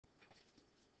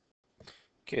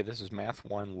Okay, this is Math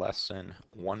 1 lesson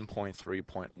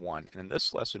 1.3.1. And in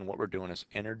this lesson, what we're doing is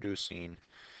introducing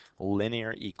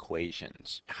linear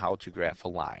equations, how to graph a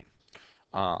line.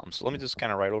 So let me just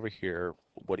kind of write over here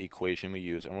what equation we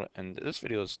use. And this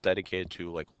video is dedicated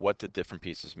to like what the different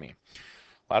pieces mean.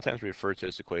 A lot of times we refer to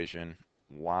this equation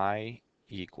y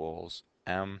equals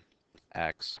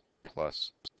mx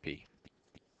plus b.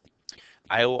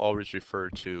 I will always refer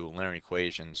to linear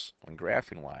equations when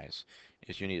graphing wise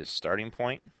is you need a starting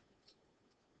point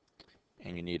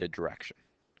and you need a direction.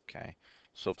 Okay,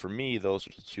 so for me, those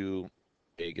are the two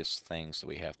biggest things that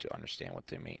we have to understand what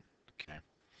they mean. Okay,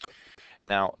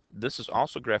 now this is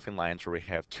also graphing lines where we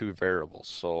have two variables.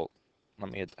 So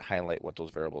let me highlight what those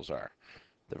variables are.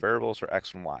 The variables are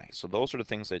x and y. So those are the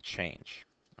things that change.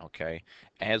 Okay,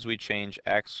 as we change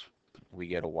x, we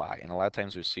get a y, and a lot of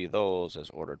times we see those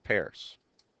as ordered pairs.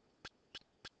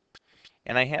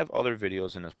 And I have other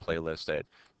videos in this playlist that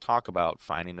talk about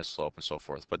finding the slope and so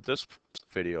forth, but this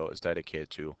video is dedicated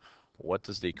to what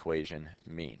does the equation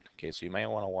mean. Okay, so you may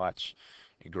want to watch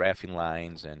graphing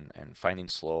lines and finding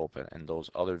slope and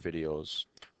those other videos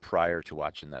prior to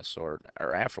watching this or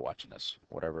after watching this,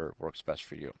 whatever works best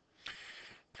for you.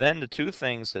 Then the two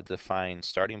things that define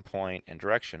starting point and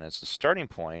direction is the starting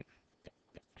point,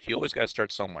 you always got to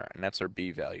start somewhere, and that's our b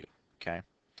value. Okay,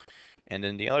 and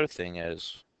then the other thing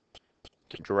is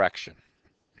the direction.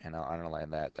 And I'll underline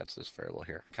that. That's this variable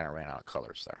here. Kind of ran out of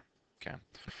colors there. Okay.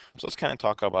 So let's kind of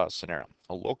talk about a scenario.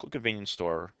 A local convenience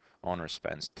store owner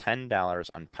spends $10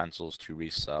 on pencils to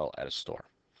resell at a store.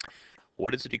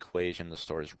 What is the equation of the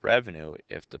store's revenue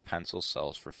if the pencil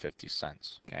sells for 50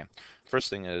 cents? Okay. First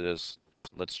thing is,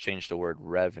 let's change the word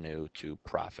revenue to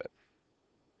profit.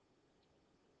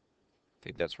 I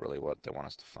think that's really what they want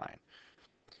us to find.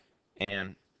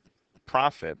 And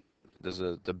profit,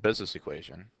 the business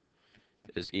equation,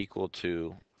 is equal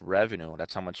to revenue.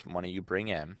 That's how much money you bring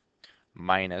in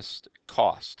minus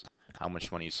cost, how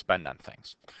much money you spend on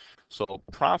things. So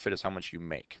profit is how much you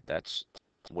make. That's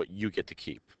what you get to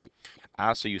keep.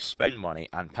 Also, you spend money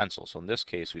on pencils. So in this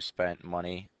case, we spent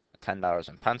money, $10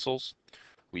 in pencils.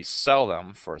 We sell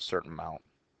them for a certain amount,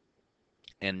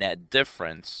 and that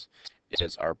difference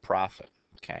is our profit.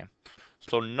 Okay.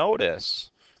 So notice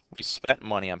we spent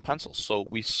money on pencils. So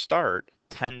we start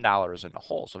 $10 in the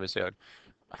hole. So we say,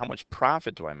 how much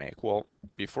profit do I make? Well,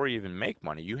 before you even make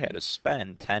money, you had to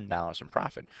spend $10 in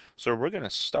profit. So we're going to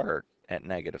start at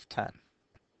negative 10.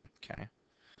 Okay.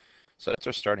 So that's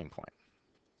our starting point.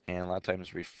 And a lot of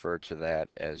times refer to that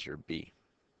as your B.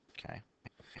 Okay.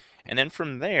 And then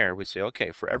from there, we say,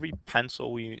 okay, for every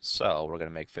pencil we sell, we're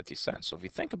going to make 50 cents. So if you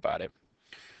think about it,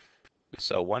 we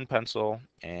sell one pencil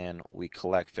and we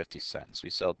collect 50 cents. We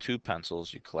sell two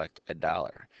pencils, you collect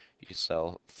 $1. You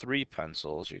sell three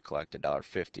pencils, you collect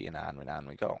 $1.50, and on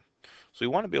we go. So we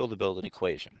want to be able to build an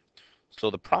equation. So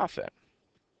the profit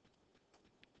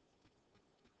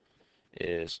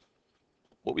is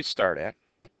what we start at,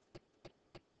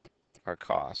 our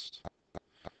cost,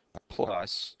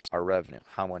 plus our revenue,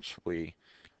 how much we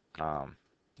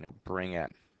bring in.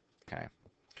 Okay.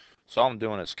 So all I'm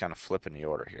doing is kind of flipping the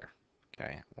order here.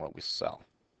 Okay, what we sell.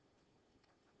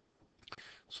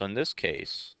 So in this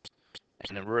case,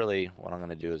 and then really what I'm going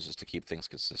to do is just to keep things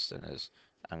consistent is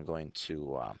I'm going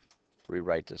to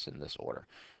rewrite this in this order.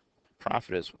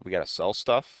 Profit is we got to sell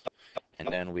stuff, and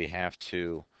then we have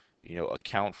to,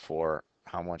 account for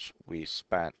how much we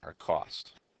spent, our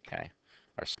cost. Okay,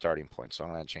 our starting point. So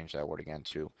I'm going to change that word again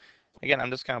to, again,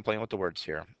 I'm just kind of playing with the words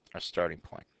here. Our starting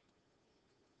point.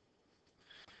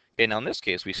 Okay, now in this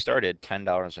case, we started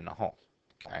 $10 in the hole.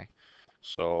 Okay,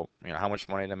 so how much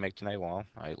money did I make tonight? Well,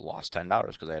 I lost $10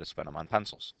 because I had to spend them on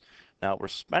pencils. Now we're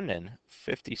spending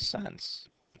 50 cents.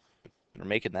 We're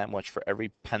making that much for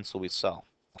every pencil we sell.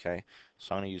 Okay,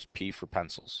 so I'm going to use P for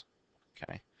pencils.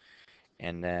 Okay,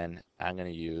 and then I'm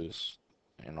going to use,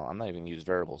 I'm not even going to use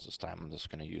variables this time. I'm just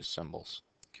going to use symbols.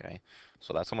 Okay,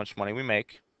 so that's how much money we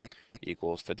make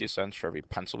equals 50 cents for every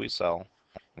pencil we sell.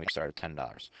 And we start at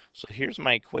 $10. So here's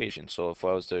my equation. So if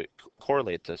I was to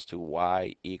correlate this to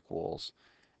y equals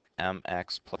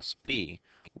mx plus b,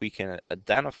 we can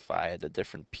identify the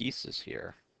different pieces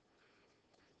here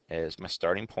as my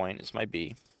starting point is my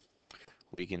b.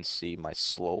 We can see my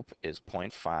slope is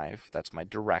 0.5. That's my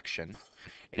direction.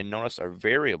 And notice our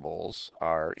variables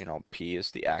are, p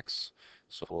is the x.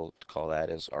 So we'll call that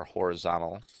as our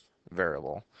horizontal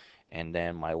variable. And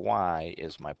then my y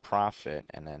is my profit,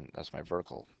 and then that's my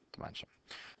vertical dimension.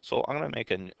 So I'm going to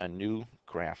make a new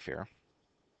graph here,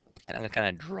 and I'm going to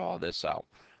kind of draw this out.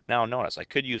 Now notice, I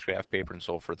could use graph paper and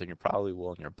so forth, and you probably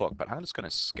will in your book, but I'm just going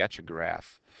to sketch a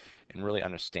graph and really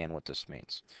understand what this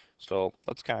means. So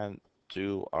let's kind of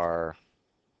do our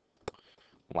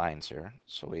lines here.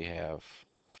 So we have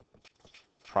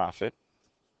profit.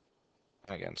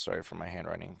 Again, sorry for my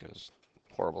handwriting because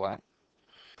horrible at.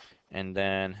 And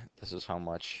then this is how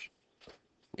much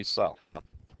we sell.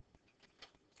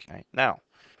 Okay. Now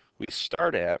we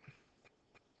start at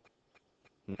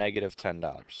negative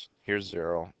 $10. Here's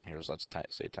 0. Here's, let's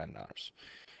say, $10.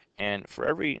 And for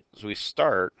every, so we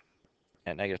start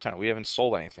at negative 10. We haven't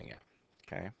sold anything yet.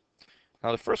 Okay.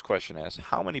 Now the first question is,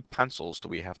 how many pencils do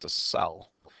we have to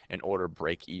sell in order to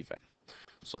break even?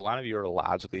 So a lot of you are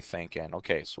logically thinking,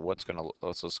 okay, so what's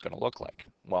this gonna look like?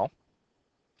 Well,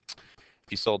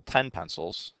 if you sold 10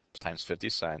 pencils times 50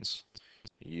 cents,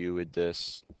 you would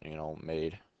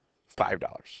made $5.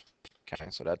 Okay,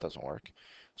 so that doesn't work.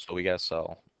 So we gotta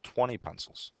sell 20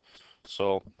 pencils.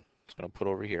 So I'm gonna put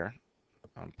over here,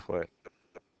 and put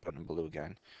in blue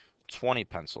again, 20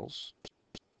 pencils.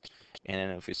 And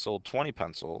then if we sold 20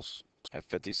 pencils at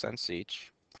 50 cents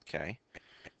each, okay,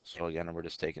 so again, we're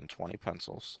just taking 20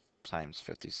 pencils times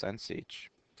 50 cents each.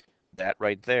 That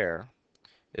right there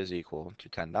is equal to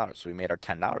 $10. So we made our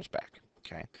 $10 back,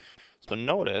 okay? So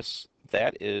notice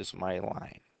that is my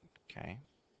line, okay?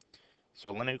 So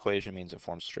a linear equation means it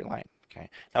forms a straight line, okay?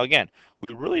 Now again,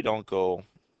 we really don't go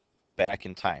back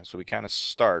in time. So we kind of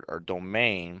start, our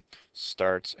domain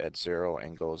starts at 0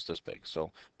 and goes this big.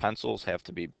 So pencils have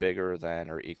to be bigger than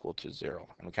or equal to 0.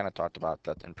 And we kind of talked about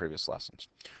that in previous lessons.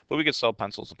 But we could sell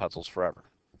pencils and pencils forever,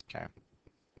 okay?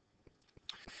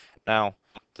 Now,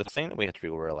 the thing that we have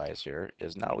to realize here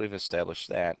is now we've established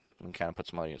that, we can kind of put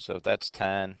some other units. So if that's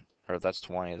 10, or if that's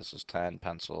 20, this is 10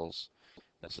 pencils,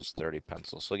 this is 30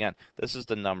 pencils. So again, this is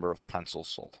the number of pencils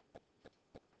sold.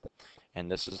 And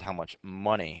this is how much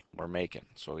money we're making.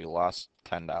 So we lost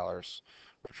 $10.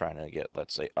 We're trying to get,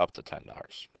 let's say, up to $10.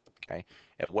 Okay.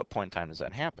 At what point in time does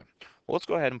that happen? Well, let's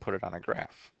go ahead and put it on a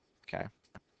graph. Okay.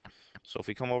 So if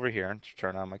we come over here and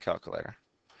turn on my calculator,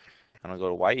 I'm going to go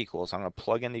to y equals, I'm going to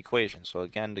plug in the equation. So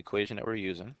again, the equation that we're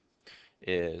using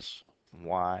is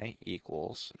y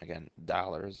equals, again,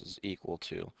 dollars is equal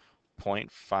to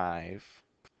 0.5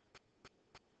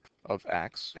 of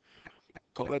x,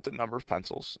 call that the number of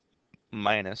pencils,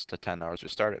 minus the $10 we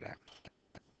started at.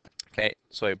 Okay,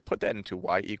 so I put that into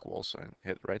y equals, so I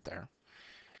hit right there.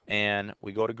 And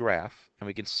we go to graph, and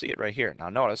we can see it right here. Now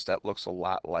notice that looks a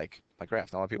lot like my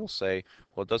graph. Now a lot of people say,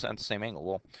 well, it doesn't have the same angle.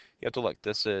 Well, you have to look.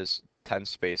 This is 10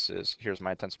 spaces. Here's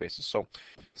my 10 spaces. So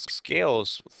scale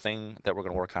is the thing that we're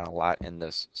going to work on a lot in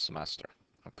this semester.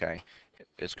 Okay,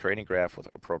 is creating a graph with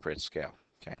appropriate scale.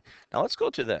 Okay, now let's go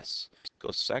to this.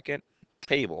 Go second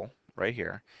table right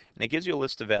here, and it gives you a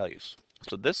list of values.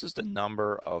 So this is the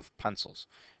number of pencils.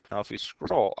 Now if we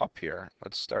scroll up here,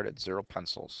 let's start at 0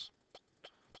 pencils.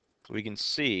 We can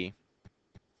see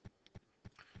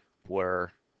we're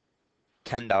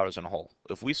 $10 in a hole.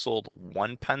 If we sold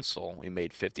 1 pencil, we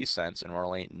made 50 cents, and we're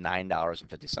only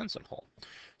 $9.50 in a hole.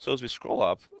 So as we scroll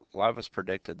up, a lot of us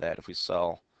predicted that if we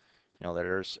sell,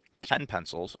 there's 10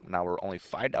 pencils, now we're only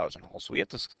 $5 in a hole. So we have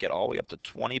to get all the way up to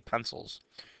 20 pencils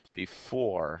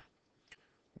before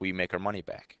we make our money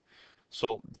back.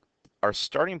 So our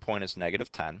starting point is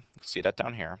negative 10. See that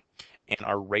down here. And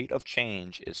our rate of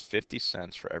change is 50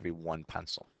 cents for every 1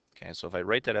 pencil. Okay, so if I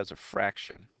write that as a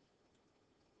fraction,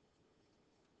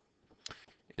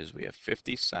 is we have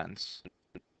 50 cents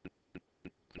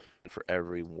for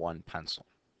every 1 pencil.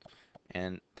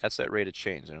 And that's that rate of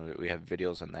change. And we have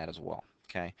videos on that as well.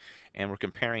 Okay, and we're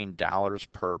comparing dollars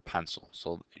per pencil.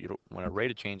 So when a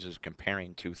rate of change is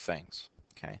comparing two things.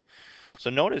 Okay, so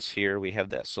notice here we have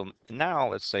this. So now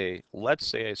let's say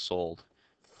I sold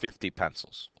 50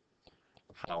 pencils.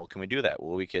 How can we do that?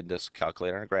 Well, we could just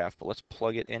calculate on a graph, but let's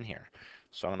plug it in here.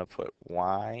 So I'm going to put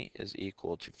y is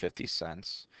equal to 50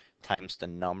 cents times the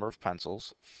number of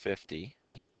pencils, 50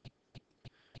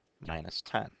 minus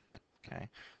 10. Okay,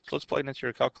 so let's plug it into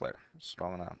your calculator. So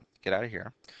I'm going to get out of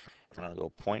here. I'm going to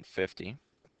go 0.50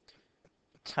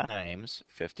 times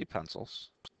 50 pencils,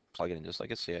 plug it in just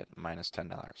like I see it, minus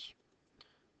 $10.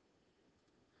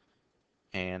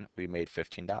 And we made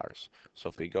 $15. So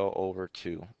if we go over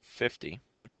to 50,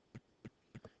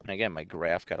 and again, my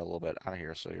graph got a little bit out of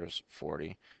here, so here's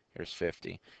 40, here's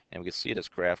 50, and we can see this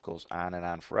graph goes on and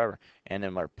on forever. And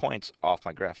then my points off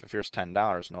my graph. If here's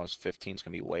 $10, notice 15 is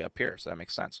going to be way up here, so that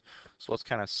makes sense. So let's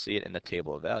kind of see it in the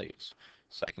table of values.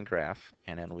 Second graph,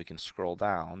 and then we can scroll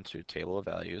down to table of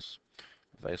values.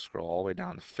 If I scroll all the way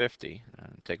down to 50,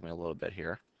 and take me a little bit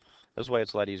here, this way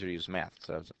it's a lot easier to use math.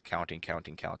 Instead of counting,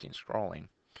 scrolling,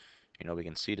 we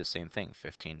can see the same thing,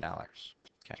 $15.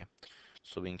 Okay,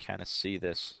 so we can kind of see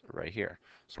this right here.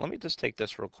 So let me just take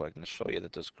this real quick and show you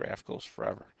that this graph goes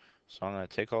forever. So I'm going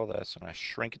to take all this, I'm going to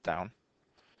shrink it down.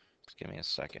 Just give me a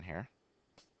second here.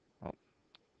 Oh,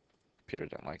 Peter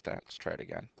didn't like that. Let's try it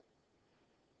again.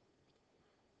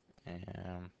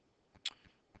 And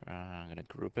I'm going to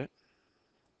group it.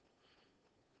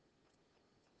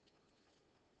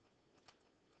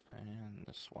 And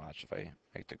just watch if I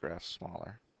make the graph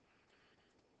smaller.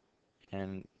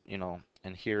 And,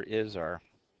 and here is our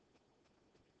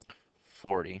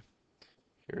 40.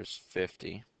 Here's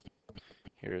 50.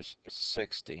 Here's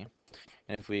 60.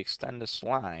 And if we extend this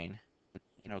line,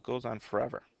 it goes on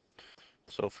forever.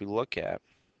 So if we look at,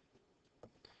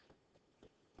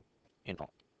 you know,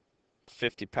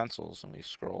 50 pencils and we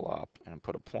scroll up and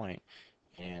put a point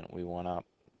and we went up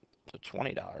to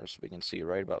 $20, we can see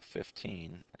right about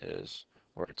 15 is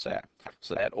where it's at.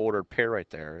 So that ordered pair right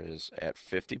there is at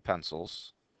 50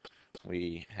 pencils.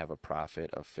 We have a profit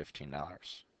of $15.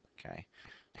 Okay,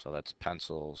 so that's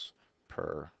pencils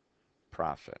per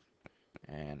profit.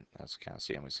 And that's kind of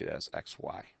see, and we see that as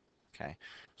XY. Okay,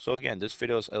 so again, this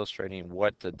video is illustrating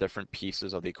what the different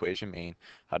pieces of the equation mean,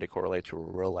 how they correlate to a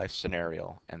real life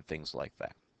scenario, and things like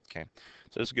that. Okay,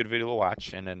 so this is a good video to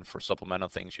watch, and then for supplemental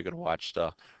things, you can watch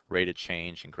the rate of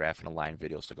change and graph and align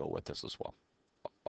videos to go with this as well.